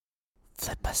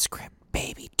Flip a script,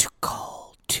 baby, too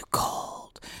cold, too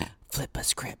cold. Flip a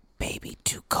script, baby,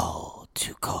 too cold,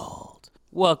 too cold.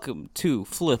 Welcome to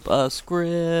Flip a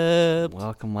Script.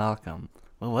 Welcome.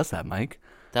 What was that, Mike?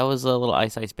 That was a little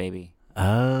Ice Ice Baby.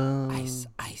 Oh. Ice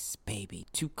Ice Baby,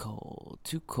 too cold,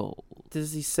 too cold.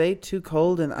 Does he say too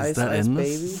cold and Ice Is that Ice in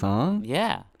Baby? the song?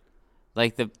 Yeah.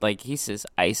 Like he says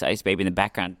Ice Ice Baby in the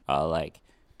background, like,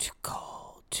 too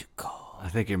cold, too cold. I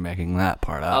think you're making that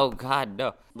part up. Oh, God,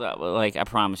 no. Like, I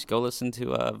promise. Go listen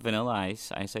to Vanilla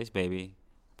Ice, Ice Ice Baby.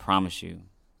 Promise you.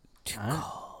 Too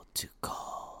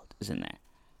cold is in there.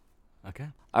 Okay.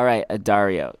 All right,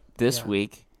 Dario. This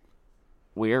week,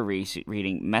 we are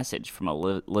reading Message from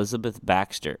Elizabeth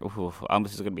Baxter. Ooh,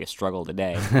 this is going to be a struggle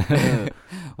today.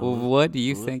 What do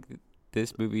you think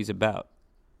this movie's about?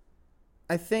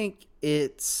 I think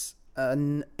it's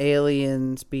an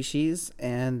alien species,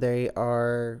 and they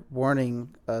are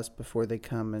warning us before they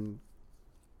come and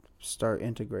start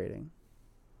integrating.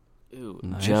 Ooh,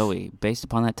 Nice. Joey, based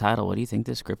upon that title, what do you think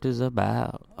this script is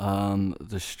about?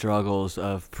 The struggles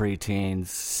of preteens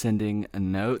sending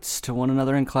notes to one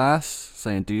another in class,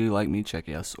 saying, "Do you like me? Check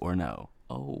yes or no."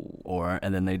 Oh.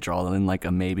 And then they draw in like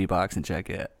a maybe box and check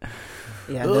it.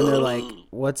 Yeah, and then they're like,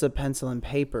 "What's a pencil and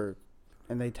paper?"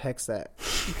 And they text that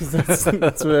because that's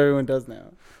what everyone does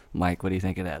now. Mike, what do you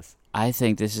think it is? I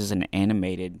think this is an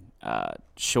animated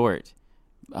short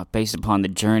based upon the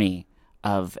journey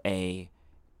of a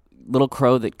little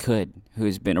crow that could,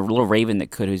 who's been a little raven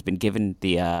that could, who's been given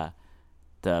the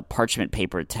parchment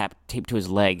paper taped to his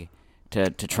leg to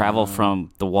travel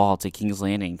from the wall to King's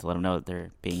Landing to let them know that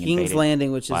they're being invaded. King's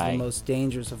Landing, which is by the most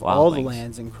dangerous of all the wildlings.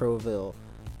 lands in Crowville,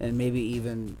 and maybe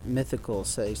even mythical,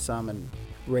 say some in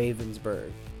Ravensburg.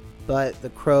 But the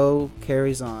crow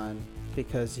carries on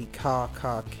because he can.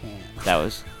 That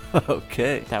was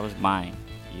Okay. mine.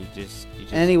 You just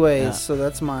Anyways, Yeah. so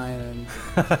that's mine, and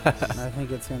I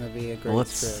think it's going to be a great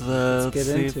Let's script. Let's get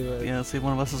see into it. Yeah, let's see if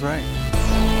one of us is right.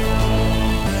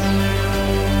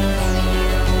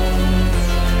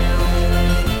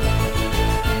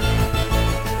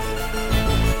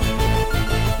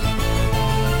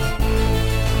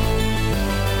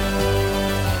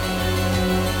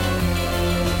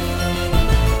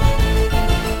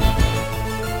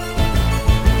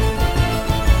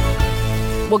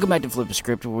 Welcome back to Flip a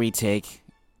Script, where we take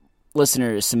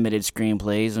listener-submitted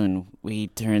screenplays and we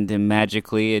turn them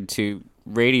magically into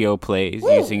radio plays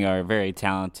using our very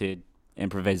talented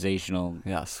improvisational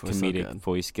Yes, we're so comedic good.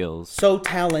 voice skills. So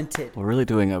talented. We're really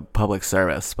doing a public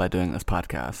service by doing this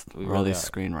podcast. We We're all really these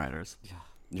are. screenwriters.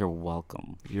 You're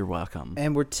welcome. You're welcome.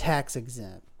 And we're tax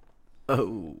exempt.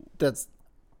 Oh, That's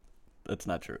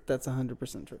not true.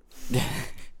 100% true.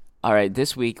 All right,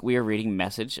 this week we are reading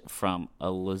Message from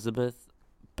Elizabeth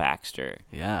Baxter.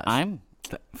 Yes. I'm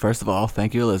First of all,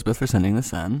 thank you, Elizabeth, for sending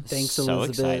this in. Thanks, so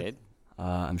Elizabeth. excited.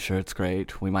 I'm sure it's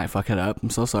great. We might fuck it up. I'm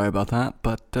so sorry about that,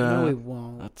 but No, we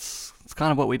won't. that's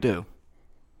kind of what we do.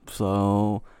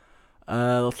 So,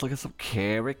 let's look at some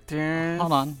characters.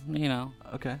 Hold on,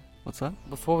 Okay, what's up?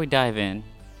 before we dive in,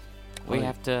 we Oh,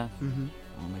 have to Mm-hmm.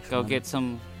 I'll make some go money. get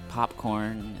some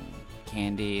popcorn and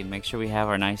candy and make sure we have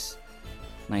our nice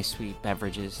sweet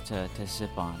beverages to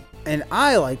sip on. And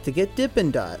I like to get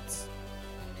Dippin' Dots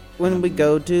when we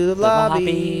go to the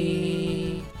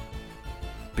lobby.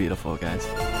 Beautiful, guys.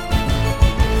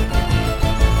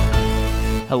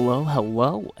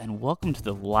 Hello, and welcome to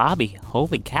the lobby.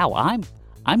 Holy cow,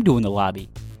 I'm doing the lobby.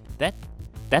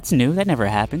 That's new. That never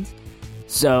happens.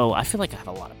 So I feel like I have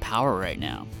a lot of power right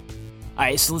now. All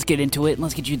right, so let's get into it.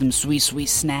 Let's get you them sweet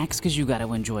snacks, because you got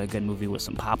to enjoy a good movie with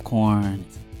some popcorn,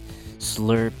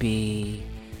 Slurpee,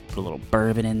 put a little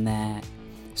bourbon in that.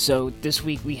 So this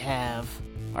week we have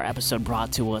our episode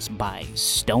brought to us by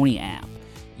Stony App.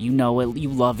 You know it, you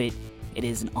love it. It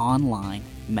is an online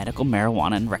medical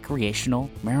marijuana and recreational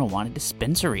marijuana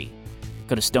dispensary.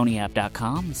 Go to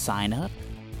stonyapp.com, sign up,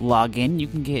 log in. You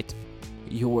can get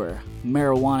your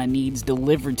marijuana needs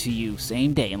delivered to you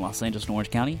same day in Los Angeles and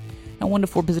Orange County, and 1 to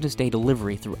 4 business day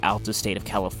delivery throughout the state of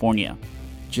California.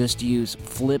 Just use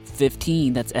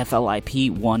FLIP15, that's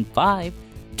FLIP15,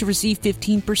 to receive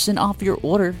 15% off your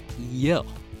order. Yo.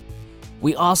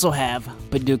 We also have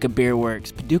Paducah Beer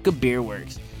Works. Paducah Beer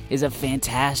Works is a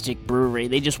fantastic brewery.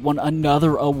 They just won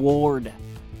another award.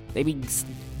 They be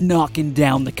knocking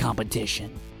down the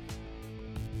competition.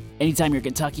 Anytime you're in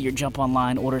Kentucky, or jump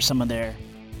online, order some of their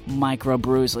micro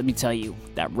brews. Let me tell you,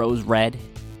 that Rose Red,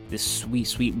 this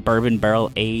sweet bourbon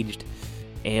barrel aged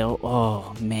ale,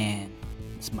 oh man,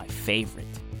 it's my favorite.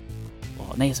 Oh,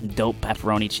 and they have some dope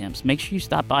pepperoni chips. Make sure you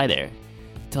stop by there.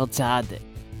 Tell Todd that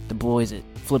the boys at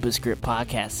Flip a Script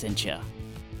Podcast sent you.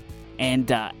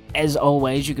 And as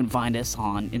always, you can find us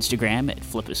on Instagram at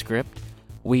FlipAScript.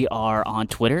 We are on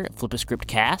Twitter at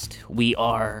FlipAScriptCast. We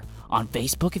are on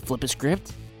Facebook at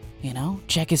FlipAScript. You know,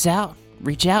 check us out.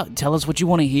 Reach out. Tell us what you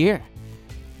want to hear.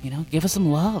 You know, give us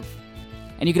some love.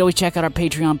 And you can always check out our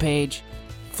Patreon page,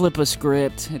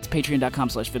 FlipAScript. It's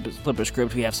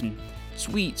patreon.com/FlipAScript. We have some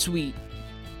sweet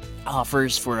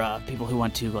offers for people who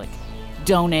want to, like,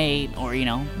 donate or, you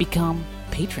know, become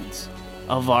patrons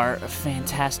of our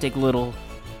fantastic little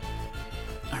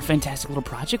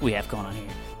project we have going on here.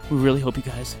 We really hope you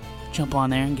guys jump on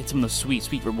there and get some of those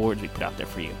sweet rewards we put out there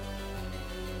for you.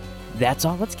 That's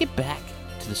all. Let's get back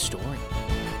to the story.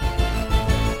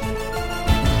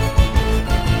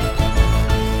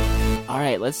 All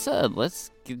right, let's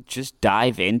just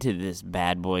dive into this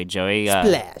bad boy, Joey.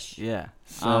 Splash. Yeah.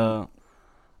 So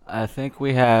I think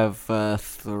we have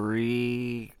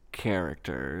 3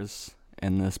 characters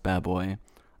in this bad boy.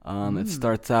 It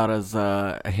starts out as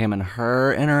a him and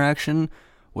her interaction,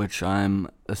 which I'm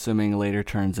assuming later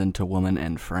turns into woman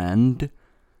and friend.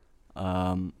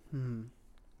 I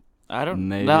don't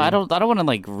maybe. No, I don't want to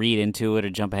like read into it or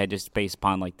jump ahead just based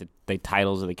upon like the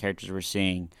titles of the characters we're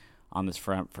seeing on this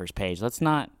first page. Let's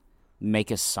not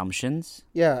make assumptions.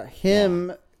 Yeah, him.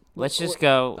 Yeah. Let's just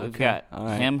go. Okay. We've got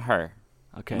right. him, her.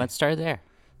 Okay. Let's start there.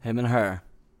 Him and her.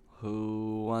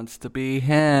 Who wants to be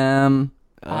him?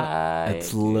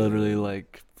 It's literally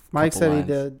like Mike said lines.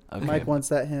 he did. Okay. Mike wants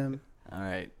that him. All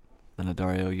right. Then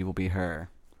Adario, you will be her.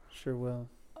 Sure will.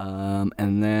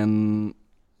 And then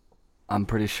I'm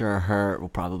pretty sure her will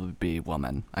probably be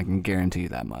woman. I can guarantee you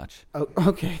that much. Oh,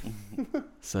 okay.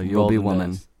 So you'll be Roll the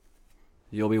woman. dice.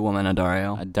 You'll be woman,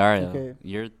 Adario. Dario, Okay.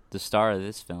 you're the star of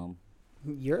this film.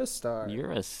 You're a star.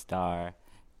 You're a star.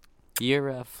 You're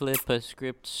a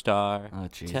FlipAScript star. Oh,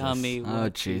 Jesus. Tell me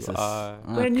what you are.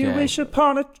 When you Okay. wish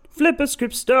upon a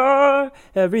FlipAScript star,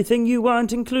 everything you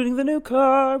want, including the new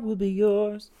car, will be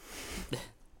yours.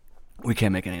 We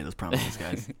can't make any of those promises,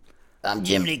 guys. I'm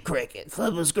Jiminy Cricket.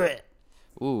 FlipAScript.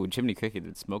 Ooh, Jiminy Cricket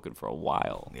been smoking for a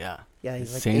while. Yeah. Yeah,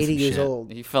 he's like Saying some 80 years shit.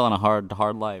 old. He fell in a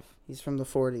hard life. He's from the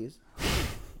 40s.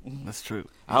 That's true.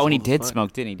 Oh, and he He's old as did fuck.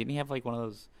 smoke, didn't he? Didn't he have like one of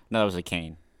those? No, that was a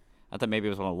cane. I thought maybe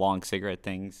it was one of the long cigarette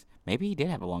things. Maybe he did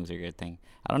have a long cigarette thing.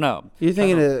 I don't know. You're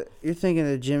thinking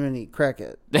of Jiminy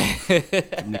Cricket.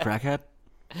 Jiminy Crackhead?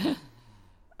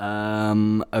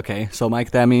 Okay, so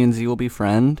Mike, that means you will be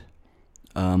friend,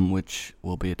 which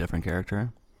will be a different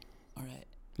character. All right.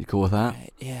 You cool with that?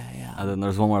 Right. Yeah. And then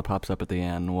there's one more pops up at the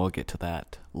end. We'll get to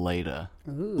that later.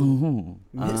 Ooh.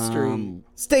 Mystery.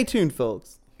 Stay tuned,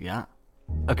 folks. Yeah.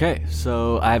 Okay,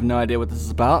 so I have no idea what this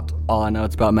is about. All I know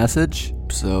it's about message.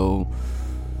 So,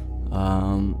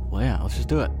 well, yeah, let's just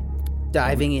do it.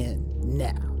 Diving in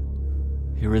now.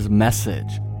 Here is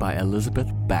Message by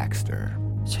Elizabeth Baxter.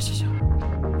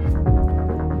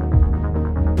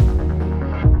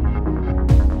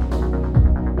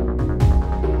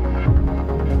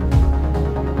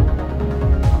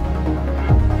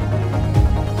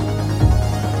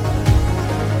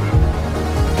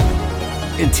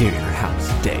 Interior house,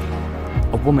 day.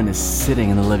 A woman is sitting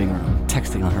in the living room,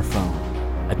 texting on her phone.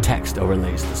 A text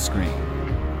overlays the screen.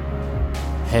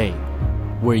 Hey,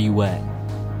 where you at?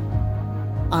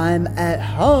 I'm at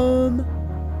home.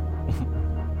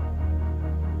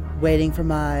 Waiting for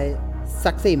my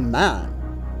sexy man.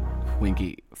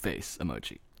 Winky face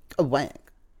emoji. A wank.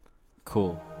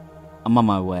 Cool. I'm on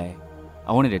my way.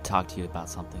 I wanted to talk to you about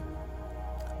something.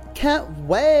 Can't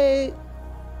wait.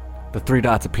 The 3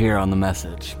 dots appear on the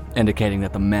message, indicating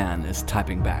that the man is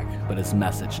typing back, but his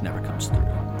message never comes through.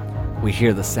 We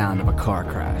hear the sound of a car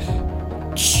crash.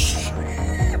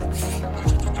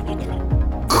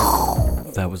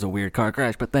 That was a weird car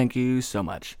crash, but thank you so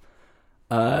much.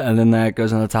 And then that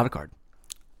goes on the title card.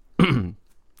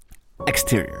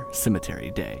 Exterior,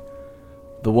 cemetery, day.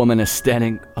 The woman is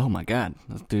standing... Oh my god,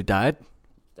 this dude died?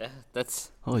 That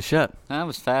Holy shit.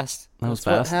 was fast. That was That's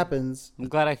what fast. happens. I'm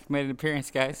glad I made an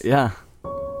appearance, guys. Yeah.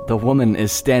 The woman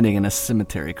is standing in a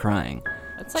cemetery crying.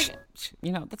 That's like,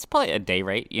 that's probably a day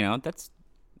rate. That's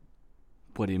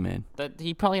What do you mean? that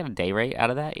he probably had a day rate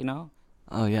out of that.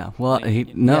 Oh yeah. Well,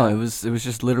 Like, no, yeah. it was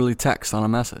just literally text on a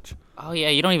message. Oh yeah,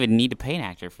 you don't even need to pay an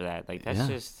actor for that. Like that's Yeah.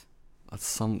 just. That's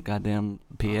some goddamn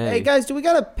PA. Hey guys, do we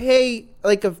gotta pay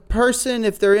like a person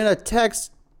if they're in a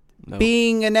text No.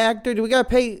 being an actor? Do we gotta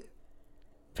pay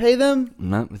them?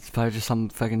 No, it's probably just some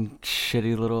fucking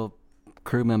shitty little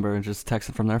crew member just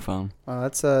texting from their phone.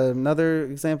 That's another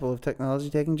example of technology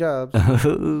taking jobs.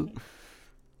 All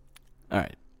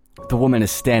right. The woman is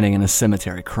standing in a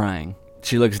cemetery crying.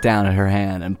 She looks down at her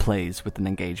hand and plays with an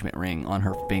engagement ring on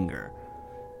her finger.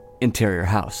 Interior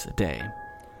house, day.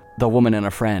 The woman and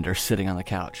a friend are sitting on the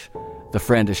couch. The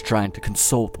friend is trying to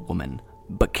console the woman,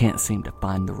 but can't seem to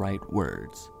find the right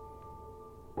words.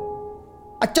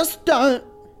 I just don't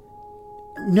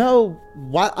know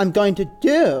what I'm going to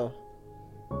do.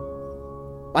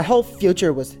 My whole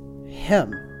future was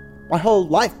him. My whole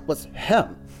life was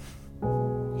him.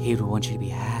 He would want you to be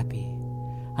happy.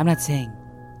 I'm not saying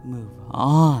move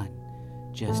on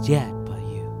just yet, but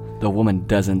you... The woman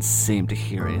doesn't seem to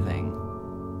hear anything.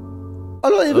 I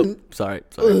don't even... Sorry.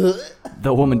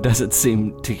 The woman doesn't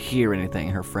seem to hear anything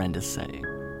her friend is saying.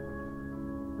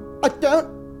 I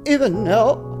don't even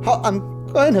know how I'm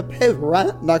going to pay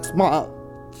rent next month.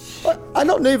 I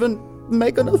don't even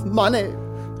make enough money.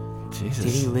 Jesus.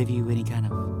 Did he leave you any kind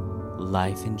of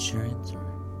life insurance or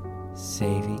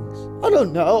savings? I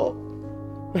don't know.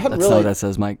 We haven't That's not really... what that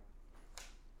says, Mike.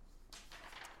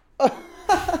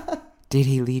 Did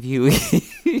he leave you...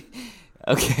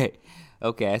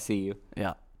 Okay, I see you.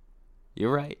 Yeah.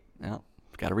 You're right. Yeah.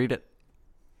 Gotta read it.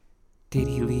 Did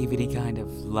he leave any kind of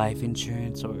life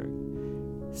insurance or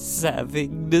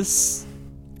savings?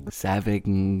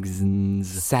 Savings?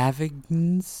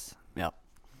 Yep.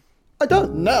 I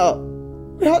don't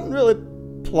know. We hadn't really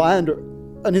planned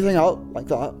anything out like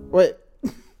that. Wait.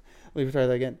 Let me try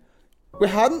that again. We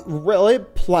hadn't really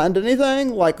planned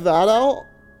anything like that out.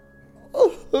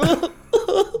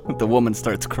 The woman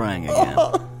starts crying again.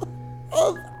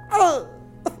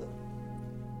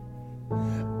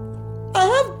 I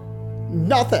have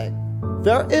nothing.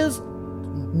 There is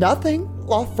nothing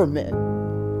left for me.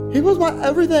 He was my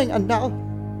everything, and now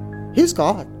he's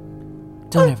gone.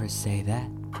 Don't ever say that.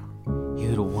 He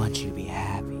would want you to be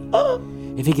happy.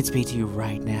 If he could speak to you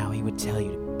right now, he would tell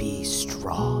you to be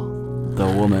strong. The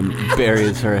woman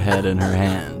buries her head in her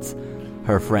hands.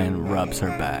 Her friend rubs her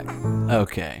back.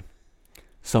 Okay.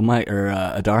 So,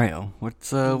 Dario,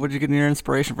 what'd you get in your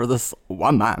inspiration for this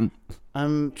one man?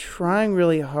 I'm trying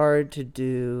really hard to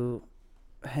do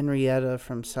Henrietta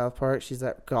from South Park. She's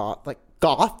that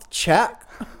goth chick.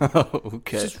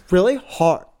 Okay. It's just really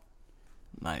hard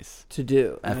Nice. to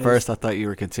do. At first, I thought you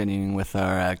were continuing with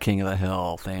our King of the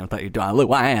Hill thing. I thought you were doing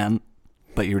Luann,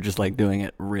 but you were just doing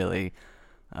it really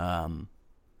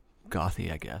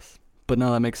gothy, I guess. But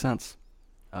no, that makes sense.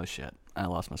 Oh shit, I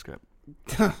lost my script.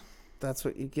 That's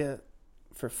what you get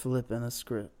for flipping a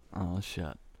script. Oh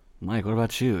shit, Mike, what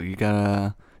about you?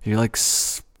 You're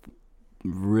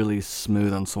really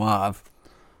smooth and suave.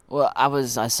 Well,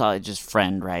 I saw it just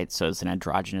friend, right? So it's an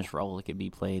androgynous role. It could be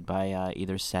played by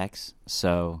either sex.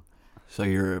 So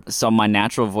my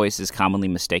natural voice is commonly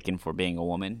mistaken for being a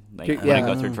woman. When I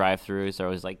go through drive-thrus, they're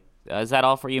always like, is that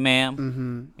all for you, ma'am?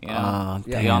 Mm-hmm. You know,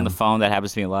 damn. on the phone, that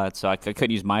happens to me a lot. So I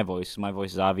couldn't use my voice. My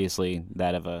voice is obviously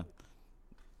that of a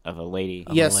lady.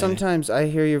 Yeah, sometimes I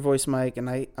hear your voice, Mike, and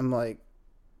I'm like,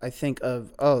 I think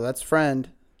of, that's friend.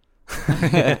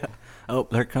 Oh,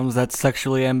 there comes that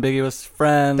sexually ambiguous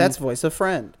friend. That's voice of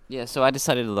friend. Yeah, so I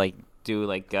decided to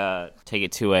take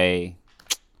it to a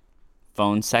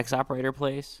phone sex operator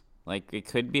place. It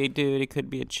could be a dude, it could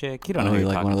be a chick. You don't know who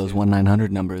you're talking to. One of those 1-900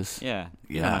 numbers. Yeah,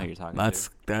 you yeah. don't know who you're talking to.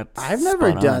 That's. I've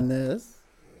never done this.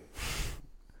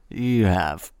 You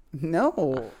have.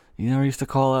 No. You never used to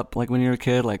call up when you were a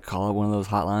kid, call up one of those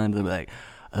hotlines and be like,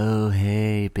 "Oh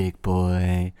hey, big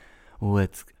boy,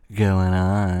 what's going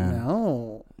on?"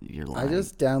 No. You're lying. I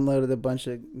just downloaded a bunch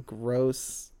of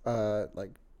gross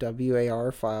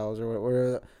WAR files or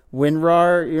whatever.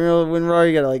 WinRAR, WinRAR,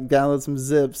 you gotta download some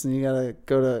zips and you gotta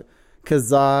go to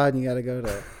Kazaa and you gotta go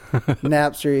to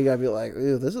Napster. You gotta be like,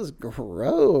 ew, this is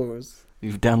gross.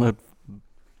 You've downloaded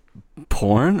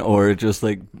porn or just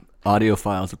audio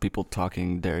files of people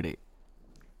talking dirty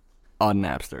on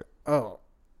Napster? Oh,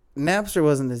 Napster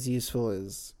wasn't as useful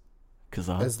as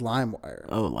Kazaa? as LimeWire.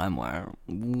 Oh, LimeWire.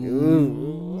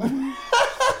 Ooh.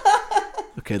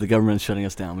 Okay, the government's shutting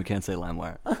us down. We can't say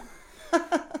LimeWire.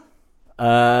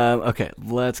 Okay,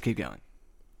 let's keep going.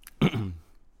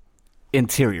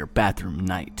 Interior bathroom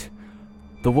night.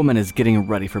 The woman is getting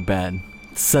ready for bed.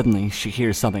 Suddenly, she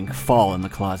hears something fall in the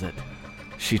closet.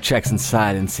 She checks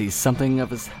inside and sees something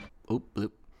of his...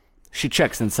 She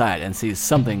checks inside and sees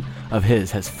something of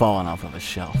his has fallen off of a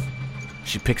shelf.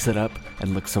 She picks it up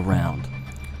and looks around.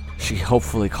 She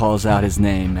hopefully calls out his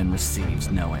name and receives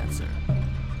no answer.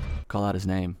 Call out his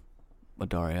name,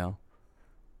 Dario.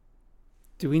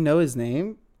 Do we know his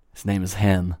name? His name is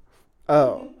him.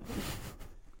 Oh.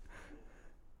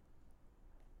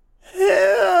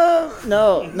 Yeah.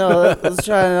 No. Let's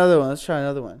try another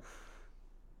one.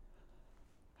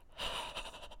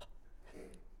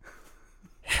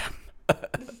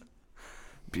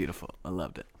 Beautiful. I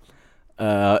loved it.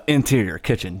 Interior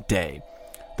kitchen day.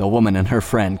 The woman and her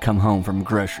friend come home from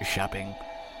grocery shopping.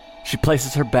 She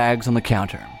places her bags on the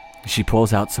counter. She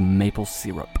pulls out some maple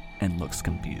syrup and looks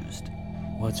confused.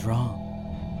 What's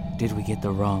wrong? Did we get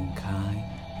the wrong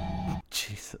kind?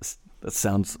 Jesus, that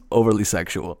sounds overly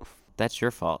sexual. That's your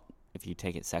fault if you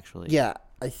take it sexually. Yeah,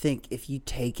 I think if you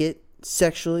take it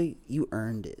sexually, you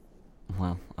earned it.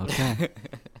 Well, okay.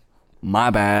 My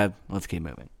bad. Let's keep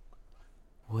moving.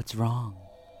 What's wrong?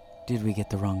 Did we get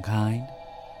the wrong kind?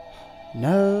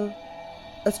 No,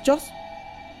 it's just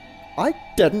I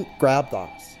didn't grab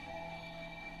those.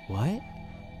 What?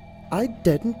 I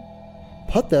didn't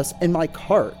put this in my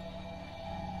cart.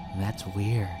 That's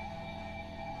weird.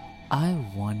 I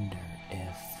wonder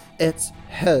if... It's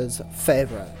his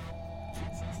favorite.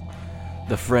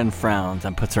 The friend frowns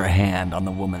and puts her hand on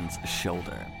the woman's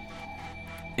shoulder.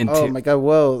 Oh my god,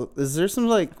 whoa. Is there some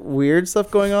like weird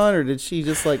stuff going on, or did she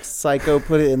just like psycho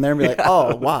put it in there and be like,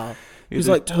 oh wow. He's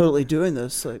like totally doing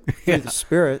this like through the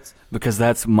spirits. Because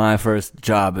that's my first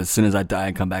job. As soon as I die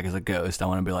and come back as a ghost, I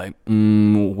want to be like,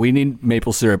 we need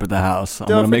maple syrup at the house. I'm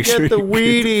Don't gonna make forget sure the you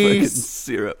get the fucking Wheaties.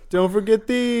 syrup. Don't forget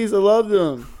these. I love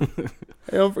them.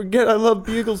 Hey, don't forget I love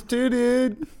Bugles too,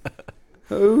 dude.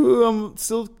 Oh, I'm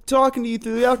still talking to you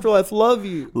through the afterlife. Love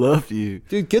you. Love you.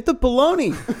 Dude, get the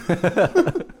bologna.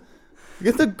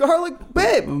 Get the garlic.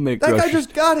 Babe, We'll make that guy groceries.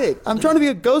 just got it. I'm trying to be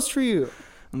a ghost for you.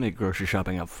 I'll make grocery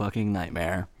shopping a fucking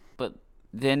nightmare. But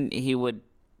then he would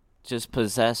just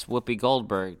possess Whoopi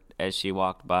Goldberg as she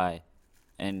walked by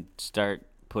and start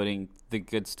putting the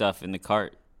good stuff in the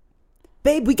cart.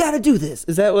 Babe, we got to do this.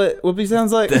 Is that what Whoopi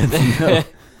sounds like? No.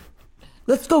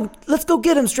 Let's go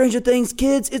get him, Stranger Things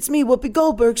kids. It's me, Whoopi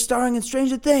Goldberg, starring in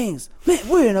Stranger Things. Man,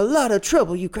 we're in a lot of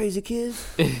trouble, you crazy kids.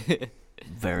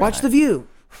 Very Watch nice. The View.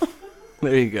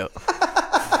 There you go.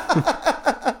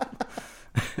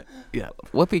 Yeah.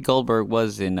 Whoopi Goldberg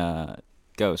was in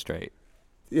Ghost, right?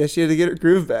 Yeah, she had to get her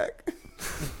groove back.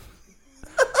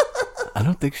 I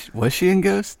don't think was she in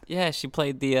Ghost? Yeah, she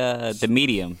played the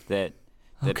medium that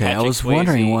Okay, I Patrick was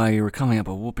wondering Swayze- why you were coming up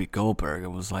with Whoopi Goldberg. It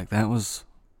was like that was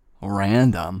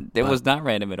random. It but- was not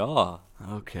random at all.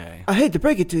 okay. I hate to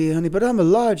break it to you, honey, but I'm a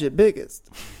large at biggest.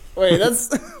 Wait, that's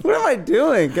what am I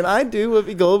doing? Can I do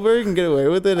Whoopi Goldberg and get away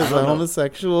with it as a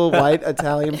homosexual white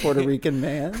Italian Puerto Rican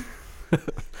man?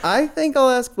 I think I'll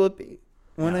ask Whoopi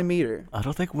when I meet her. I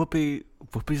don't think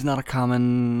Whoopi's not a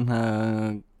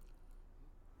common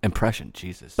impression.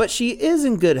 Jesus. But she is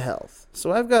in good health,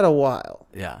 so I've got a while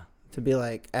yeah. to be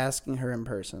like asking her in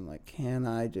person, like, can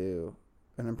I do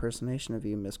an impersonation of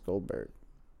you, Miss Goldberg?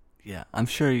 Yeah, I'm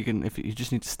sure you can. If you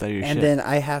just need to study your And shit. then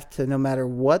I have to, no matter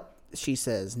what she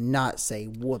says, not say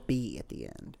whoopee at the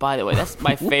end. By the way, that's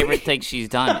my favorite thing she's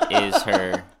done is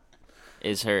her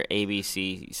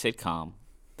ABC sitcom,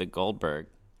 The Goldberg.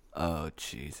 Oh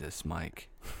Jesus, Mike.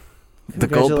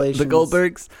 Congratulations. The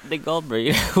Goldbergs. The Goldberg.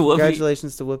 Whoopi.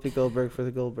 Congratulations to Whoopi Goldberg for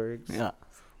the Goldbergs. Yeah.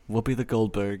 Whoopi the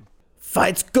Goldberg.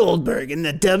 Fights Goldberg in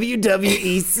the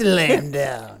WWE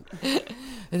Slamdown.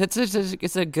 It's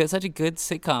such a good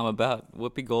sitcom about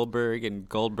Whoopi Goldberg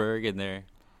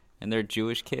and their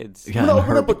Jewish kids. Yeah, I'm gonna and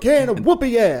open her- up a can of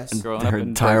whoopee ass. Growing up her in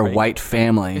entire Burbank. white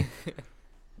family.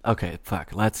 Okay,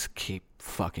 fuck. Let's keep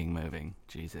fucking moving.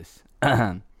 Jesus.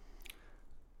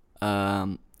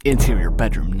 Interior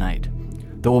bedroom night.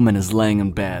 The woman is laying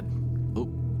in bed. Oop.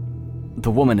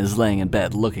 The woman is laying in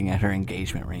bed looking at her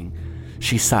engagement ring.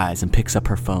 She sighs and picks up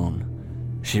her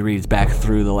phone. She reads back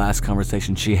through the last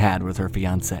conversation she had with her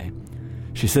fiancé.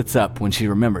 She sits up when she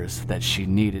remembers that she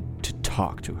needed to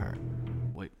talk to her.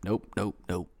 Wait, nope.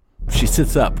 She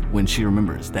sits up when she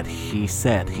remembers that he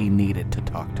said he needed to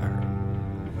talk to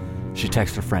her. She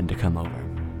texts her friend to come over.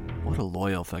 What a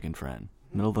loyal fucking friend.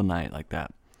 Middle of the night like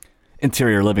that.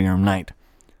 Interior living room night.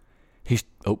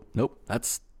 Oh, nope,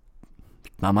 that's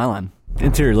not my line.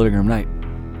 Interior living room night.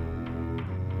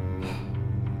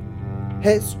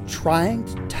 He's trying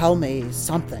to tell me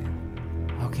something.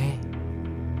 Okay.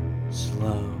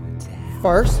 Slow down.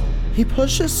 First, he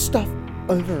pushes stuff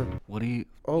over. What do you...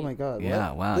 Oh my god. Yeah,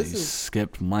 what? wow, This you is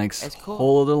skipped Mike's It's cool.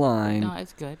 whole other line. No,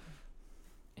 it's good.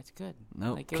 It's good.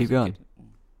 No, it keep was a going.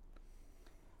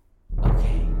 good-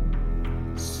 Okay.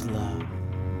 Slow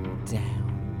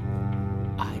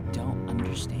down. I don't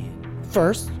understand.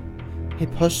 first, he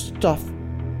pushed stuff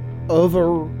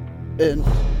over and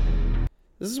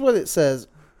this is what it says.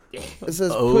 It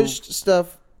says Oh. pushed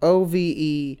stuff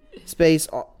OVE space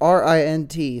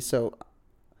RINT. So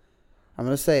I'm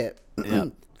gonna say it. Yeah,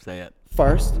 say it.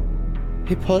 First,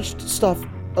 he pushed stuff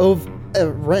over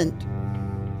rent.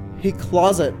 He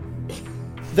closet.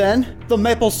 Then the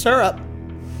maple syrup.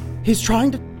 He's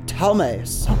trying to tell me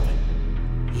something.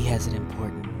 He has an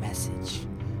important message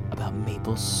about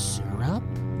maple syrup?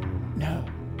 No,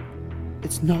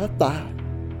 it's not that.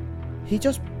 He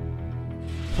just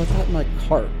put that in my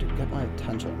cart to get my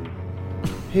attention.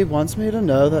 He wants me to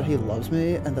know that he loves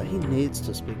me and that he needs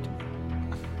to speak to me.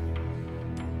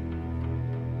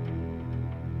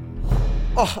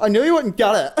 Oh, I knew you wouldn't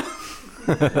get it.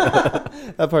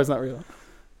 That part's not real.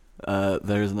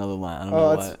 There's another line. I don't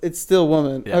know why. It's still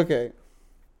woman. Yeah. Okay.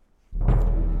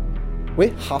 We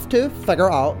have to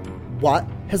figure out what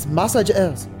his message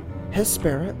is. His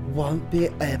spirit won't be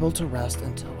able to rest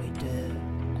until we do.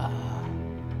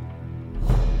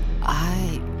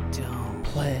 I don't...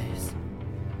 Please.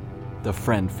 The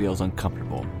friend feels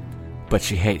uncomfortable, but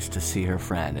she hates to see her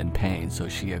friend in pain, so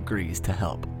she agrees to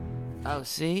help. Oh,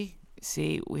 see?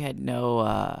 See, we had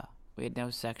no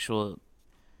sexual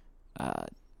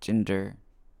gender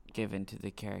given to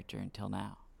the character until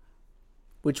now.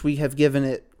 Which we have given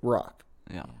it rock.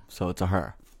 Yeah. So it's a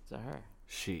her. It's a her.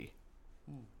 She.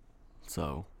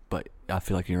 So, but I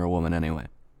feel like you're a woman anyway.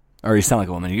 Or you sound like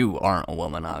a woman. You aren't a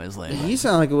woman, obviously. You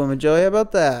sound like a woman, Joey. How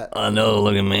about that? I know,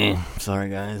 look at me. Sorry,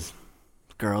 guys.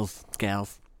 Girls,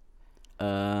 gals.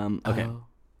 Okay.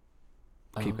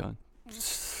 Keep going.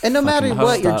 And no matter Fucking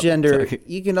what your stop. gender, Sorry.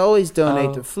 you can always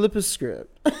donate to Flip a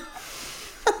Script.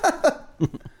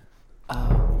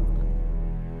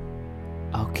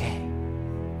 Okay.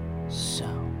 So,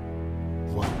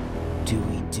 what do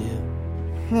we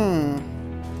do?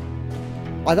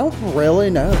 I don't really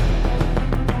know.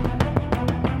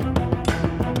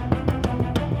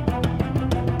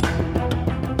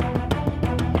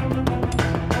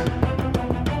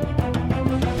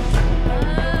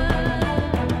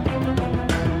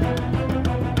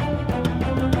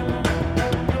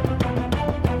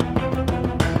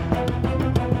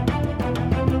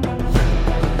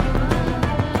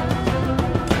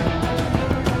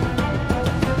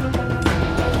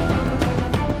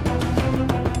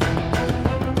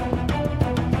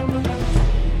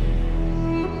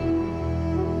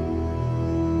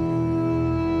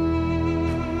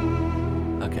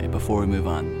 Okay, before we move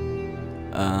on.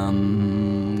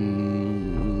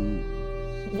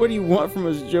 What do you want from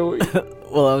us, Joey?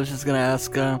 Well, I was just gonna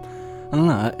ask. I don't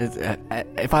know.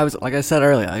 If I was, like I said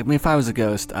earlier, I mean, if I was a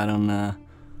ghost, I don't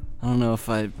know if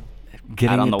I'd get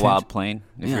Out on the attention. wild plain?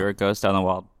 If Yeah. you're a ghost on the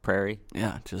wild prairie?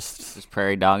 Yeah, just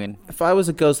Prairie dogging? If I was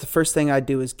a ghost, the first thing I'd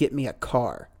do is get me a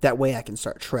car. That way I can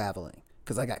start traveling.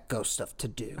 Because I got ghost stuff to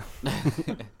do.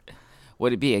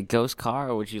 Would it be a ghost car,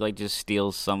 or would you like just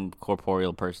steal some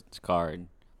corporeal person's car and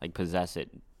like possess it?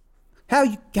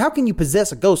 How can you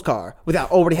possess a ghost car without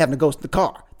already having a ghost in the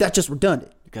car? That's just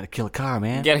redundant. you gotta kill a car,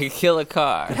 man. You gotta kill a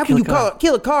car. How can you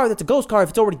kill a car that's a ghost car if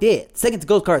it's already dead? Second, it's a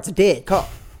ghost car, it's a dead car.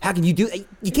 How can you do?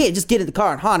 You can't just get in the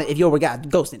car and haunt it if you already got a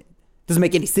ghost in it. Doesn't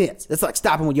make any sense. That's like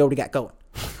stopping when you already got going.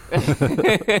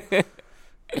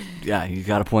 Yeah, you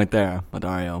got a point there,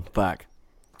 Madario. Back.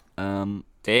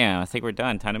 Damn, I think we're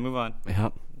done. Time to move on.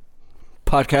 Yep.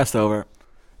 Podcast over.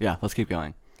 Yeah, let's keep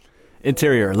going.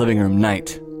 Interior, living room,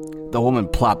 night. The woman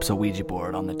plops a Ouija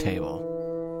board on the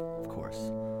table. Of course.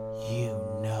 You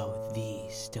know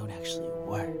these don't actually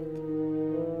work,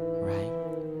 right?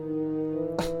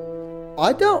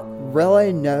 I don't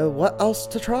really know what else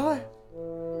to try.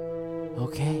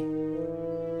 Okay,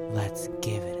 let's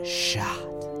give it a shot.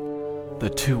 The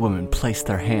two women place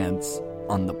their hands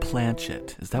on the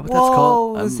planchet. Is that what Whoa, that's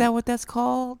called? is that what that's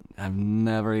called? I've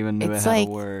never even knew It's it had like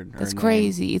a word. or that's a name.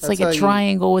 crazy. It's That's like how a you-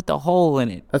 triangle with a hole in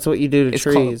it. That's what you do to It's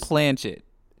trees. called planchet.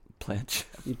 Planch.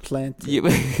 You plant it. You,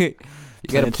 you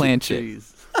gotta plant it.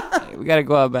 trees. We gotta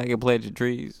go out back and plant your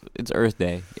trees. It's Earth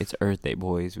Day. It's Earth Day,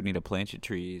 boys. We need to plant your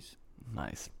trees.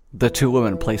 Nice. The two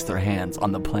women place their hands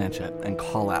on the planchet and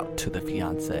call out to the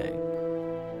fiancé.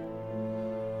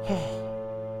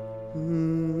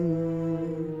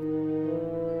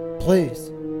 Please,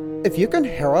 if you can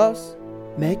hear us,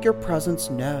 make your presence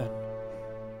known.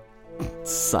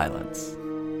 Silence.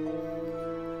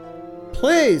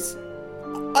 Please,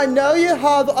 I know you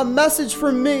have a message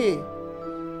from me.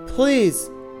 Please,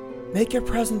 make your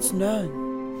presence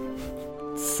known.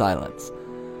 Silence.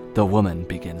 The woman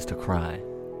begins to cry.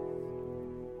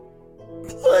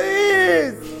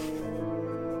 Please!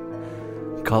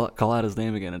 Call out his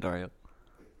name again, Adario.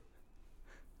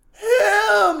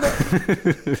 Him!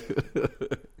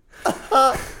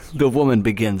 The woman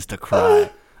begins to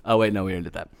cry. Oh, wait, no, we already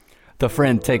did that. The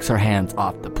friend takes her hands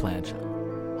off the plancha.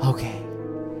 Okay,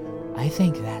 I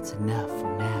think that's enough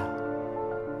for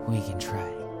now. We can try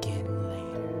again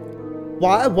later.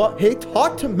 Why won't he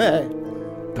talk to me?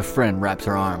 The friend wraps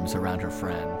her arms around her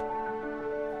friend.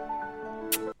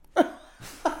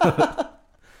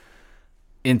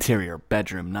 Interior,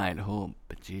 bedroom, night. Oh,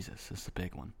 but Jesus, this is a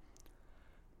big one.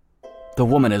 The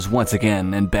woman is once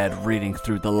again in bed reading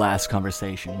through the last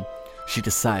conversation. She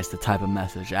decides to type a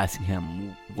message asking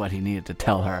him what he needed to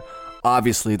tell her.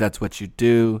 Obviously, that's what you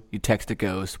do. You text a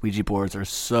ghost. Ouija boards are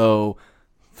so...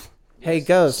 Hey,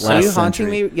 ghost, are Last you haunting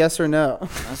century. me? Yes or no?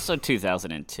 That's so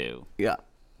 2002. Yeah,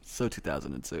 so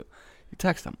 2002. You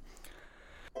text him.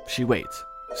 She waits,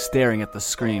 staring at the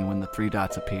screen when the 3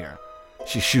 dots appear.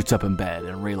 She shoots up in bed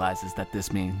and realizes that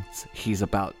this means he's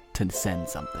about to send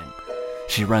something.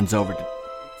 She runs over to...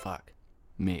 Fuck.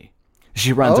 Me.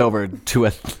 She runs Oh. over to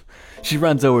a... She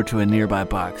runs over to a nearby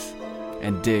box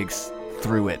and digs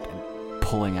through it,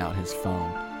 pulling out his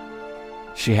phone.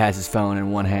 She has his phone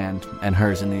in one hand and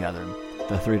hers in the other.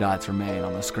 The 3 dots remain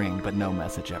on the screen, but no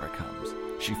message ever comes.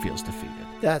 She feels defeated.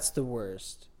 That's the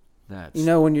worst. That's... You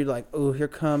know when you're like, oh, here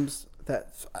comes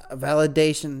that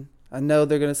validation. I know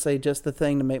they're going to say just the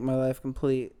thing to make my life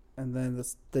complete. And then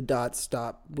the dots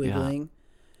stop wiggling.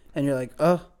 And you're like,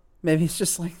 oh, maybe it's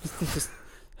just like they just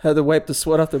had to wipe the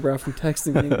sweat off their brow from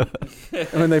texting me.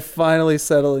 And when they finally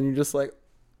settle and you're just like,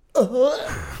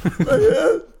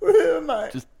 where am I?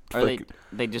 Just Or fucking-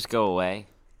 they just go away,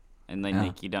 and then Yeah.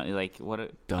 like you don't like what?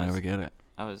 don't ever get it.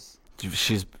 I was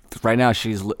She's right now.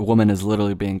 Woman is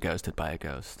literally being ghosted by a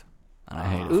ghost, and I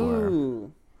hate it for her.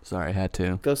 Ooh, Sorry, I had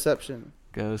to. ghostception.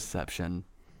 Ghostception.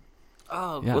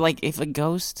 oh Yeah. well, like if a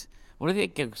ghost, what do they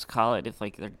ghosts call it? If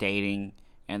like they're dating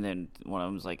and then one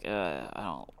of them's like, I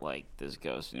don't like this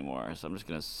ghost anymore, so I'm just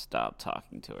gonna stop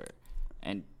talking to her,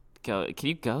 and go. Can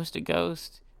you ghost a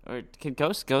ghost, or can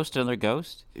ghost another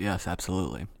ghost? Yes,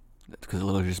 absolutely. Because it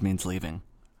literally just means leaving,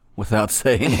 without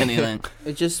saying anything.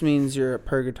 It just means you're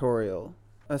purgatorial.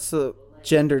 That's the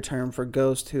gender term for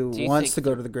ghost who Do you wants think- to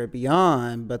go to the great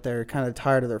beyond, but they're kind of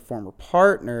tired of their former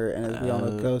partner. And as we all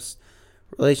know, ghost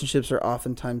relationships are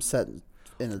oftentimes set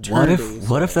in eternity.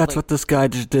 What if that's what this guy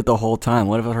just did the whole time?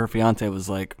 What if her fiance was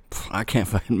like, I can't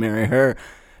fucking marry her?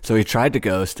 So he tried to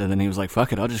ghost, and then he was like,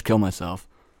 fuck it, I'll just kill myself.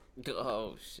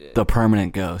 Oh shit! The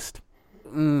permanent ghost.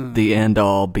 The end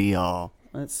all be all.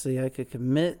 Let's see, I could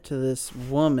commit to this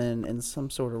woman in some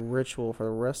sort of ritual for the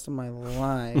rest of my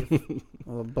life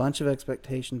with a bunch of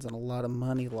expectations and a lot of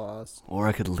money lost. Or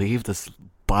I could leave this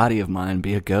body of mine,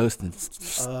 be a ghost, and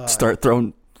start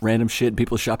throwing random shit in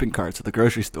people's shopping carts at the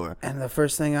grocery store. And the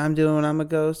first thing I'm doing when I'm a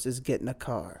ghost is getting a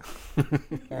car.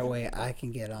 That way I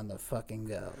can get on the fucking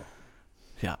go.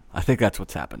 Yeah, I think that's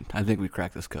what's happened. I think we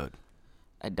cracked this code.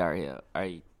 Dario, are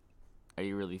you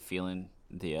really feeling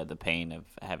the pain of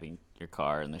having your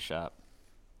car in the shop?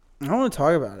 I don't want to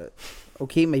talk about it.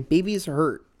 Okay, my baby's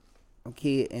hurt.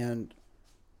 Okay, and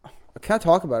I can't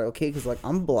talk about it. Okay, because like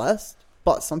I'm blessed,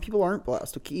 but some people aren't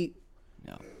blessed. Okay,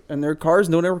 Yeah. and their cars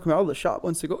don't ever come out of the shop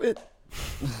once they go in.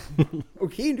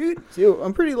 Okay, dude. So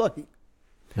I'm pretty lucky.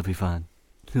 He'll be fine.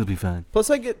 He'll be fine. Plus,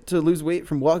 I get to lose weight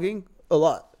from walking a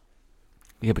lot.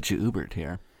 Yeah, but you Ubered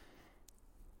here.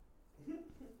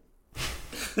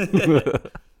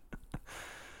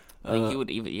 I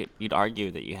think you'd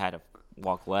argue that you had to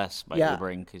walk less by Yeah.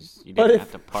 Ubering because you But didn't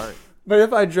if- have to park. But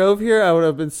if I drove here, I would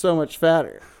have been so much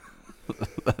fatter.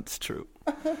 That's true.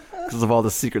 Because of all the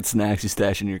secret snacks you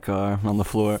stash in your car on the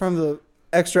floor. From the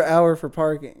extra hour for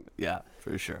parking. Yeah,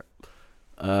 for sure.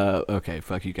 Okay,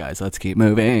 fuck you guys. Let's keep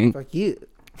moving. Fuck you.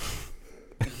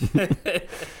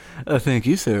 Thank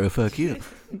you, Sarah. Fuck you.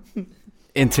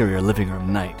 Interior living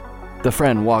room night. The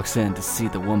friend walks in to see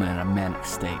the woman in a manic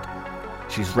state.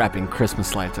 She's wrapping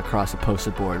Christmas lights across a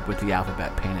posted board with the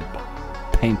alphabet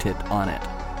painted on it.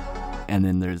 And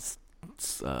then there's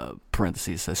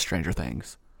parentheses says Stranger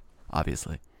Things,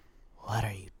 obviously. What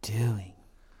are you doing?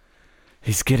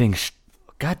 He's getting...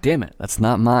 God damn it. That's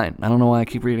not mine. I don't know why I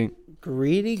keep reading.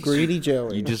 Greedy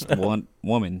Joey. You just want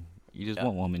woman. You just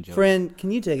want woman, Joe. Friend,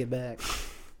 can you take it back?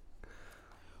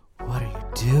 What are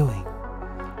you doing?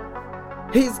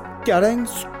 He's getting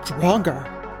stronger.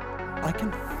 I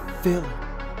can feel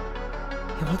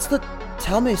it. He wants to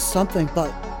tell me something,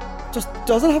 but just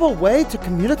doesn't have a way to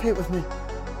communicate with me.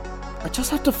 I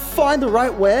just have to find the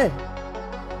right way.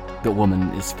 The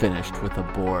woman is finished with the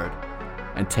board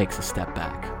and takes a step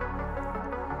back.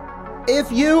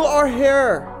 If you are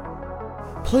here,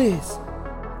 please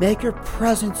make your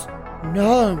presence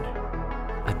known.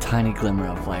 A tiny glimmer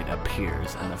of light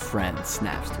appears and the friend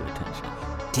snaps to attention.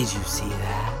 Did you see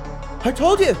that? I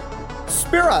told you,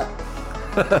 Spirit.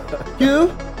 You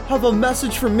have a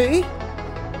message for me?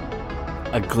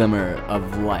 A glimmer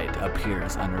of light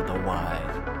appears under the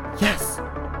Y. Yes.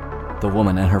 The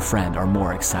woman and her friend are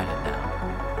more excited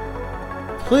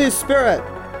now. Please, Spirit.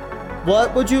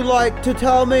 What would you like to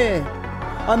tell me?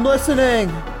 I'm listening.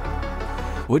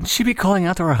 Wouldn't she be calling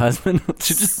out to her husband?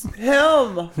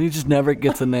 Him. He just never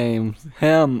gets a name.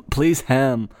 Him. Please,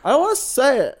 him. I don't want to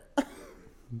say it.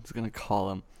 I'm just going to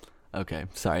call him. Okay,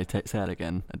 sorry. Say that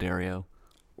again, Adario.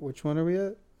 Which one are we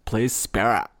at? Please,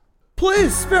 Spirit.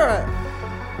 Please, Spirit.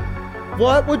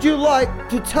 What would you like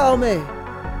to tell me?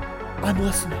 I'm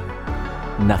listening.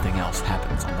 Nothing else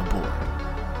happens on the board.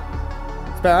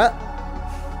 Spirit.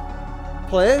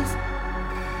 Please.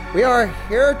 We are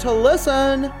here to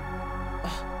listen.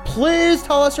 Please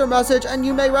tell us your message and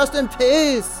you may rest in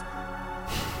peace.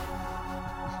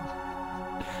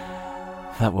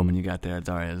 That woman you got there,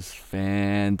 Daria, is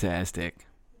fantastic.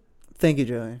 Thank you,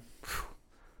 Joey.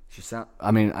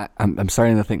 I'm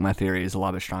starting to think my theory is a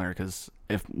lot bit stronger because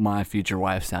if my future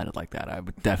wife sounded like that, I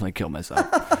would definitely kill myself.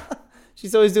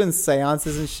 She's always doing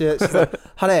seances and shit. She's like,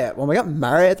 honey, when we get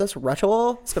married at this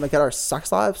ritual, it's going to get our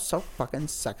sex lives so fucking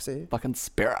sexy. Fucking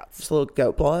spirits. Just a little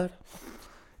goat blood.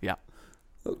 Yeah.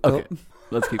 Okay,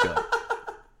 let's keep going.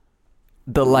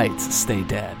 The lights stay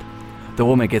dead. The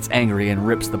woman gets angry and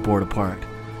rips the board apart.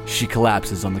 She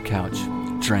collapses on the couch,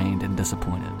 drained and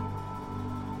disappointed.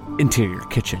 Interior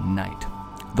kitchen night.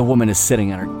 The woman is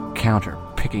sitting at her counter,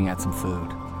 picking at some food.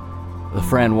 The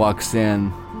friend walks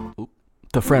in,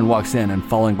 and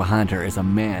following behind her is a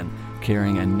man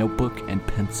carrying a notebook and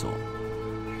pencil.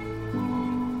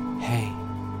 Hey,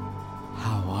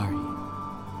 how are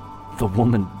you? The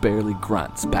woman barely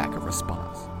grunts back a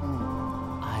response.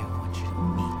 I want you to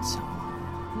meet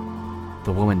someone.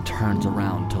 The woman turns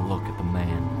around to look at the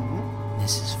man.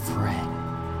 This is Fred.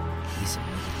 He's a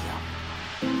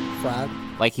medium. Fred.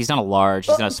 Like, he's not a large,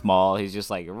 he's not a small, he's just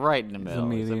like right in the middle.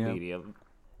 He's a medium. medium.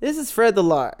 This is Fred the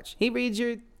Large. He reads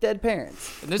your dead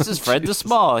parents. And this is Fred the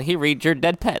Small. He reads your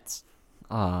dead pets.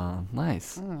 Ah,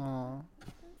 nice.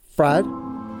 Fred?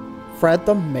 Fred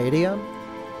the Medium?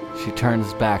 She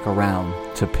turns back around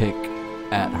to pick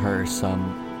at her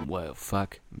some... Whoa,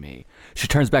 fuck me. She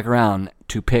turns back around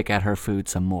to pick at her food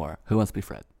some more. Who wants to be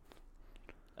Fred?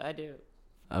 I do.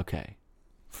 Okay.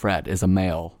 Fred is a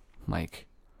male, Mike.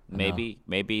 Maybe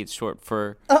it's short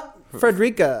for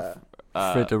Frederica.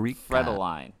 Frederica.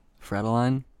 Fredeline.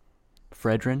 Fredeline?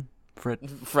 Fredrin?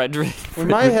 Frederick. When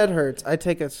my head hurts, I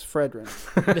take a Fredrin.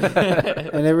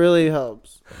 And it really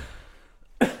helps.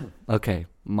 Okay,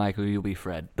 Michael, you'll be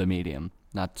Fred, the medium.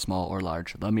 Not small or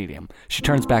large, the medium. She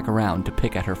turns back around to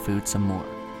pick at her food some more.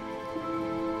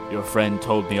 Your friend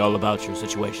told me all about your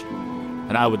situation,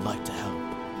 and I would like to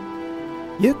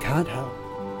help. You can't help.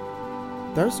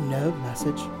 There's no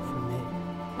message for me.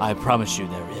 I promise you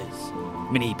there is.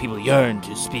 Many people yearn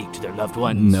to speak to their loved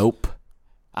ones. Nope.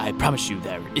 I promise you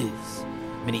there is.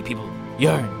 Many people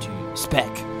yearn to speak.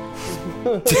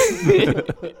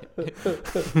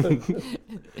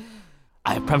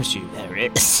 I promise you there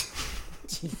is.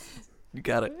 You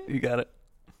got it.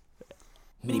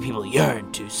 Many people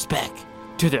yearn to speak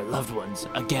to their loved ones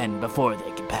again before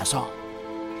they can pass on.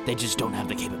 They just don't have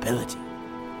the capability.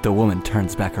 The woman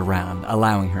turns back around,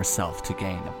 allowing herself to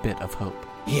gain a bit of hope.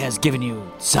 He has given you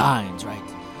signs, right?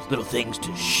 Little things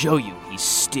to show you he's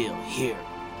still here.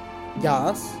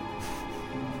 Yes.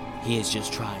 He is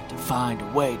just trying to find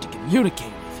a way to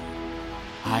communicate with you.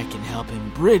 I can help him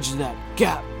bridge that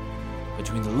gap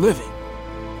between the living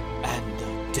and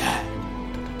the dead.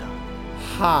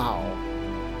 How?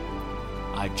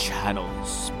 I channel his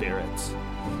spirits.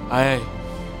 I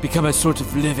become a sort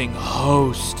of living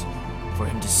host for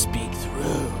him to speak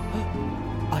through.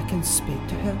 I can speak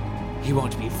to him? He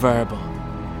won't be verbal,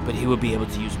 but he will be able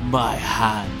to use my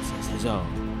hands as his own.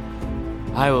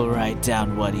 I will write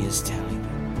down what he is telling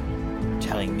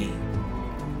me.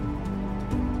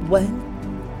 When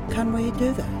can we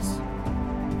do this?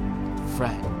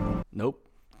 Fred. Nope.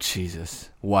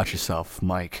 Jesus. Watch yourself,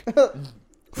 Mike.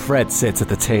 Fred sits at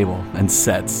the table and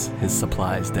sets his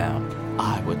supplies down.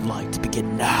 I would like to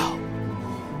begin now.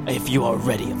 If you are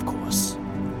ready, of course.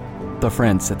 The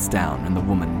friend sits down and the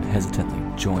woman hesitantly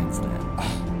joins them.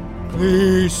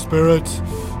 Please, Spirit,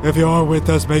 if you are with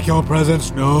us, make your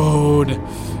presence known.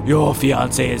 Your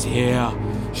fiancée is here.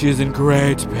 She is in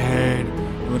great pain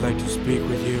and would like to speak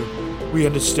with you. We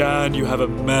understand you have a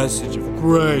message of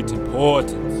great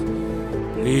importance.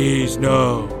 Please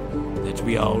know that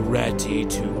we are ready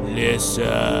to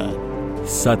listen.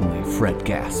 Suddenly, Fred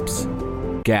gasps.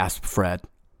 Gasp, Fred.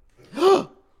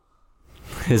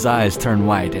 His eyes turn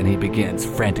white and he begins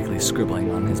frantically scribbling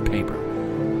on his paper.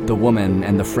 The woman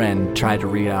and the friend try to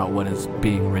read out what is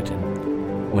being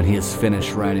written. When he has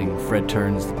finished writing, Fred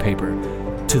turns the paper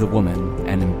to the woman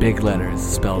and in big letters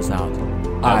spells out,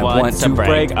 I want to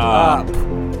break up.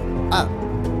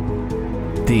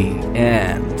 The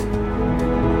end.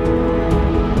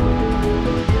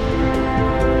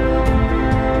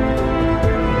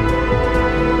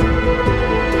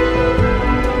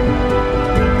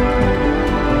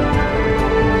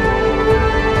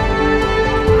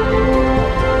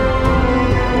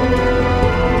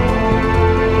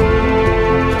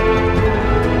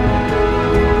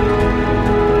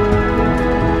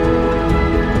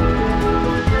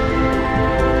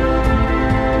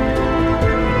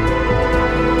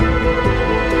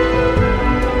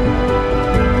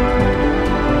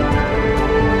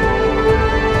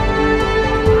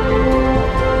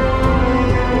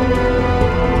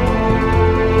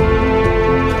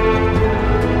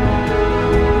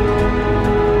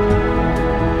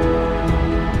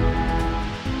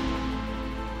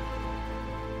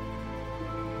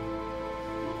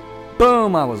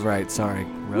 Boom, I was right. Sorry.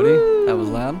 Rody, that was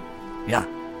loud. Yeah.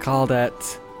 Called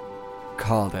it.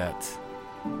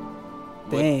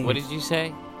 Dang. What did you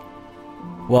say?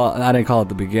 Well, I didn't call it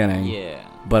the beginning. Yeah.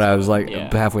 But I was like,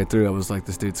 Yeah. halfway through, I was like,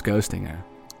 this dude's ghosting her.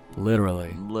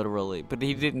 Literally. Literally. But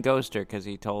he didn't ghost her because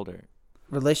he told her.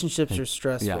 Relationships are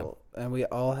stressful, and we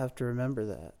all have to remember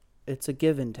that. It's a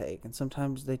give and take, and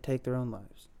sometimes they take their own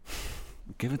lives.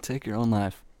 Give and take your own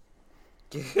life.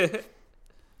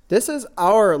 This is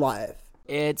our life.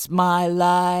 It's my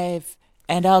life,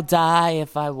 and I'll die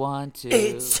if I want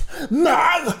to.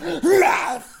 my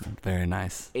life. Very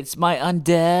nice. It's my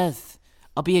undeath.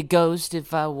 I'll be a ghost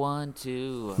if I want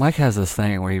to. Mike has this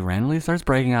thing where he randomly starts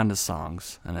breaking out into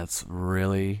songs, and it's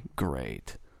really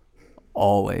great.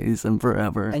 Always and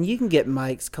forever. And you can get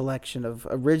Mike's collection of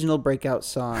original breakout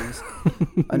songs,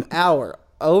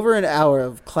 over an hour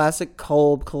of classic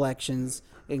Kolb collections,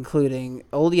 including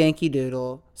Old Yankee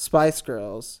Doodle, Spice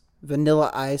Girls, Vanilla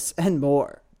Ice, and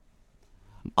more.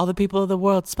 All the people of the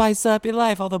world, spice up your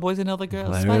life. All the boys and all the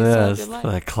girls, There spice it up is. your life.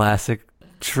 The classic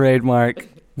trademark.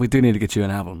 We do need to get you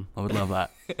an album. I would love that.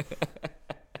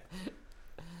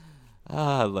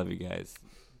 I love you guys.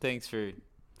 Thanks for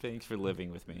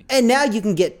living with me. And now you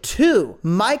can get 2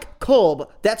 Mike Kolb,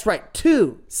 that's right,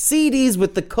 2 CDs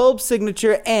with the Kolb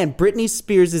signature and Britney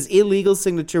Spears' illegal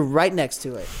signature right next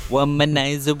to it.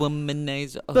 Womanizer,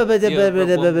 womanizer. Oh, you're a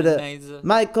womanizer.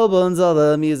 Mike Kolb owns all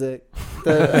the music.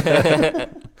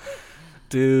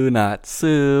 Do not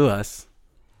sue us.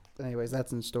 Anyways,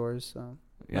 that's in stores, so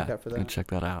Yeah, look out for go that. check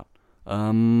that out.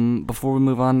 Before we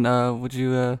move on, what'd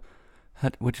you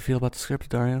feel about the script,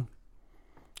 Dario?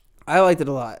 I liked it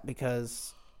a lot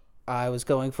because I was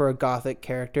going for a gothic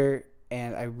character,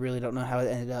 and I really don't know how it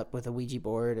ended up with a Ouija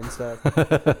board and stuff.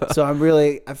 So I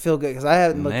feel good because I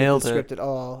haven't looked Nailed at the it. script at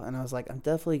all, and I was like, I'm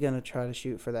definitely gonna try to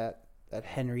shoot for that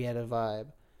Henrietta vibe,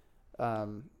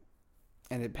 and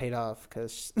it paid off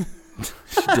because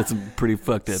She did some pretty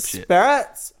fucked up shit.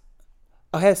 spirits.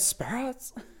 Oh, I have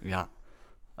spirits. Yeah.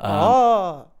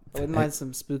 I wouldn't mind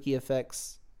some spooky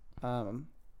effects. I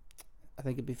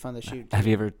think it'd be fun to shoot. Have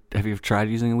you ever tried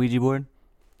using a Ouija board?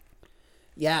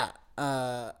 Yeah.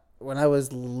 When I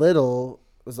was little,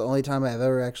 it was the only time I've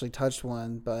ever actually touched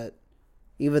one. But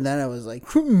even then, I was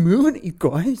like, "You're moving it, you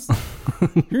guys.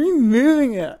 You're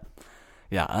moving it."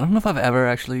 Yeah, I don't know if I've ever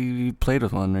actually played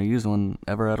with one or used one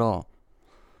ever at all.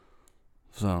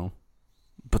 So,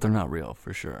 but they're not real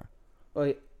for sure.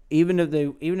 Well, even if they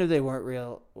weren't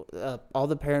real, all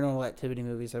the Paranormal Activity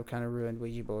movies have kind of ruined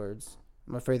Ouija boards.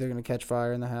 I'm afraid they're gonna catch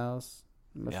fire in the house.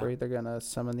 I'm afraid they're gonna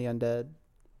summon the undead.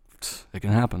 It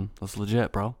can happen. That's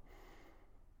legit, bro.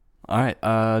 All right,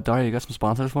 Daria, you got some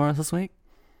sponsors for us this week?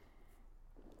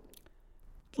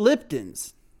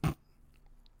 Lipton's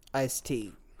iced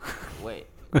tea. Wait.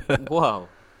 Whoa.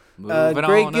 Moving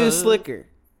Grey on Goose up. liquor.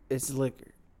 It's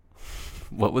liquor.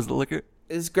 What was the liquor?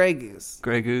 It's Grey Goose.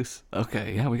 Grey Goose.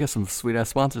 Okay, yeah, we got some sweet ass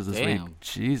sponsors this Damn. week.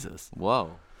 Jesus.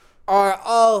 Whoa. Are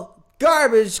all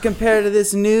garbage compared to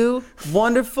this new,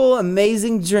 wonderful,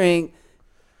 amazing drink,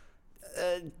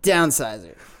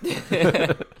 Downsizer.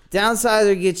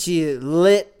 Downsizer gets you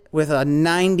lit with a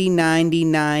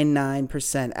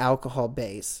 99.999% alcohol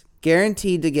base,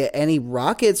 guaranteed to get any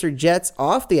rockets or jets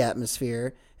off the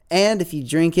atmosphere. And if you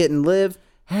drink it and live,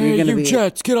 Hey, you're gonna you be.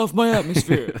 jets, get off my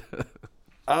atmosphere.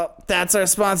 Oh, that's our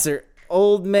sponsor,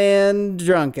 Old Man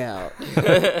Drunk Out.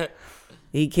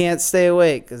 He can't stay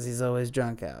awake because he's always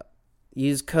drunk out.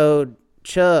 Use code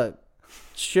CHUG,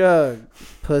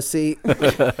 pussy,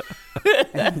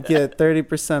 and get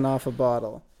 30% off a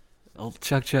bottle. Old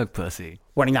Chuck pussy.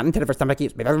 Warning not intended for stomach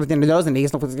use. But everything in the nose and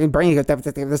he's brain.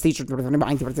 The teacher,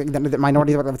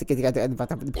 minority.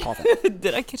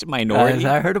 Did I catch a minority?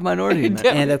 I heard a minority in that.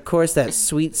 And of course, that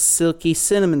sweet, silky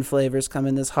cinnamon flavors come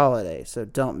in this holiday, so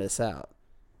don't miss out.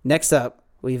 Next up,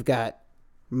 we've got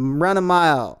Run a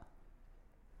Mile.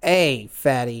 Hey,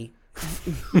 fatty.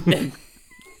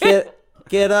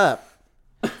 Get up.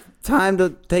 Time to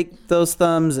take those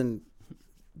thumbs and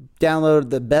download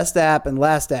the best app and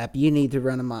last app you need to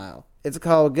run a mile. It's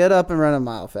called Get Up and Run a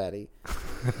Mile, fatty.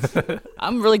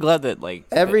 I'm really glad that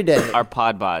Every day. our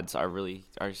podbods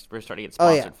we're starting to get Oh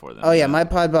sponsored yeah. for them. Oh yeah. you know? My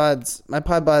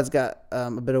podbods got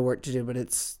a bit of work to do, but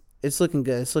it's looking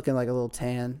good. It's looking like a little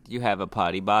tan. You have a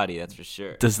potty body, that's for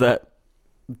sure. Does that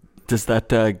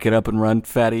Get Up and Run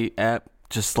Fatty app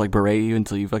just like berate you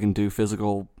until you fucking do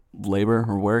physical labor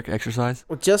or work, exercise?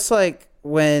 Well, just like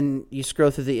when you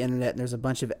scroll through the internet and there's a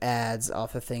bunch of ads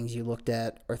off of things you looked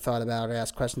at or thought about or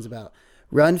asked questions about,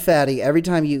 Run Fatty every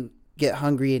time you get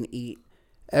hungry and eat,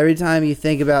 every time you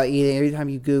think about eating, every time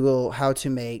you Google how to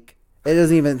make, It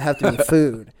doesn't even have to be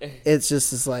food. It's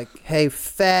just this like, hey,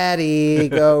 fatty,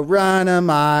 go run a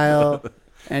mile,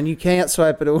 and you can't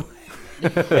swipe it away.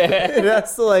 It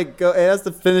has to like go. It has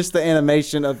to finish the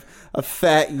animation of a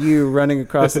fat you running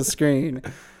across the screen,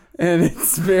 and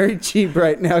it's very cheap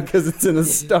right now because it's in a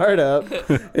startup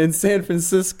in San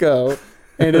Francisco,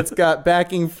 and it's got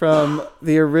backing from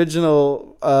the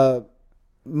original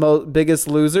Biggest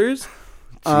Losers.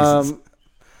 Jesus.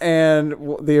 And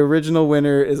the original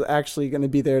winner is actually going to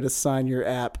be there to sign your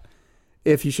app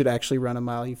if you should actually run a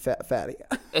mile, you fat fatty.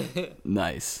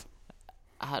 Nice.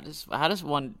 How does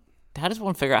one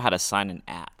figure out how to sign an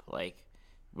app? Like,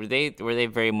 were they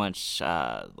very much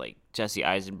like Jesse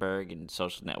Eisenberg and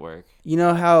Social Network? You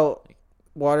know how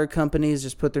water companies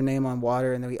just put their name on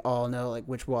water and then we all know like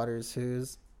which water is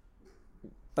whose?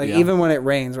 Like even when it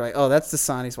rains, right? Oh, that's the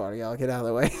Sonny's water. Y'all get out of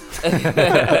the way.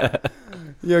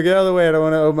 Yo, get out of the way. I don't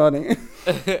want to owe money.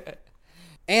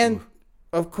 And,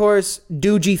 of course,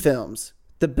 Doogie Films.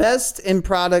 The best in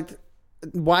product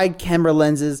wide camera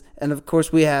lenses. And, of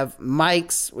course, we have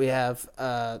mics. We have,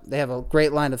 they have a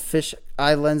great line of fish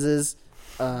eye lenses.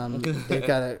 They've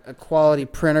got a quality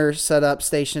printer set up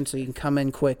station so you can come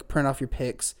in quick, print off your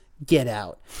pics, get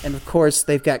out. And, of course,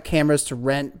 they've got cameras to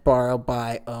rent, borrow,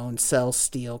 buy, own, sell,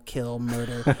 steal, kill,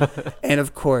 murder. And,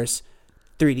 of course,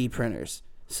 3D printers.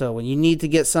 So when you need to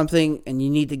get something and you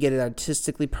need to get it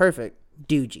artistically perfect,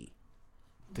 Doogie.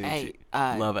 Hey,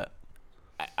 Love it.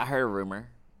 I heard a rumor.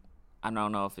 I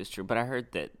don't know if it's true, but I heard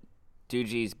that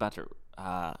Doogie's about to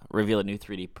reveal a new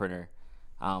 3D printer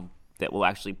that will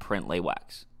actually print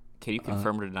Laywax. Can you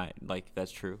confirm or deny? Like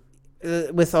that's true?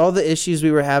 With all the issues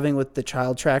we were having with the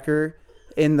child tracker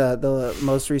in the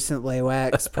most recent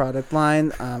Laywax product line,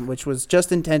 which was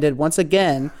just intended once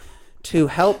again to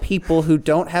help people who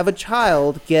don't have a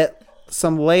child get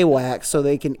some Laywax so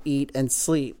they can eat and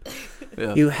sleep.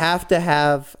 Yeah. You have to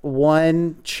have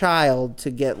one child to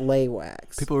get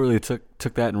Laywax. People really took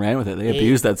that and ran with it. They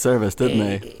abused that service, didn't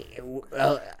they?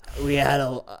 We had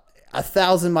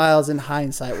 1,000 miles in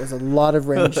hindsight was a lot of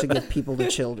range to give people to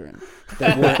children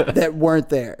that weren't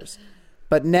theirs.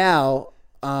 But now,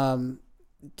 due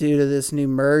to this new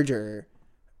merger,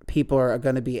 people are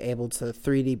going to be able to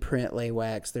 3D print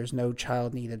Laywax. There's no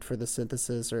child needed for the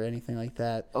synthesis or anything like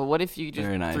that. Well, what if you just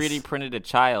 3D printed a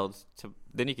child?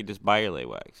 Then you could just buy your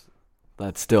Laywax.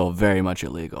 That's still very much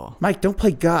illegal. Mike, don't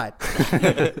play God.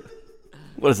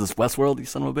 What is this, Westworld, you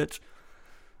son of a bitch?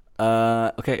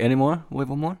 Okay, any more? We have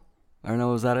one more? I don't know,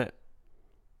 was that it?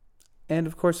 And,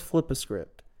 of course, Flip a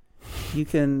Script. You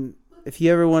can, if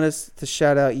you ever want us to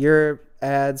shout out your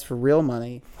ads for real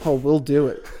money, we'll do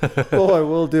it. Boy,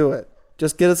 we'll do it.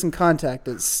 Just get us in contact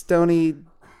at Stony.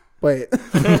 Wait.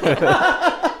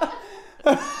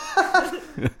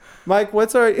 Mike,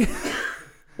 what's our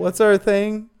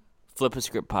thing?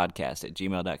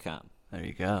 Flipascriptpodcast@gmail.com. There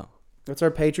you go. What's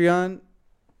our Patreon?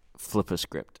 Flip a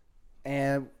Script.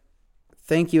 And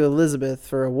thank you, Elizabeth,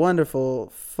 for a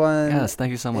wonderful, fun, yes, thank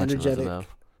you so much, energetic Elizabeth.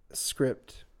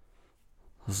 Script.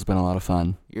 This has been a lot of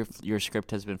fun. Your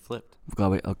script has been flipped. I'm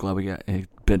glad we got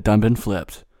been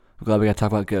flipped. I'm glad we got to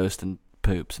talk about ghosts and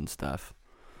poops and stuff.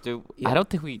 Dude, yeah. I don't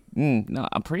think we. No,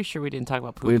 I'm pretty sure we didn't talk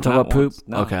about poop. We didn't talk about poop?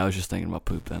 No. Okay, I was just thinking about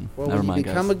poop then. Well, Never when mind, you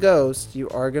become guys. a ghost, you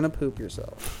are going to poop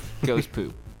yourself. Ghost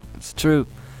poop. It's true.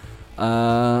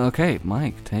 Okay,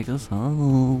 Mike, take us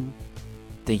home.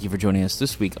 Thank you for joining us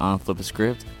this week on Flip a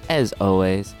Script. As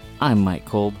always, I'm Mike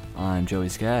Kolb. I'm Joey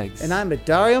Skaggs. And I'm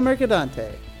Dario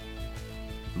Mercadante.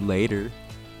 Later.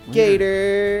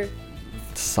 Gator.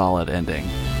 Solid ending.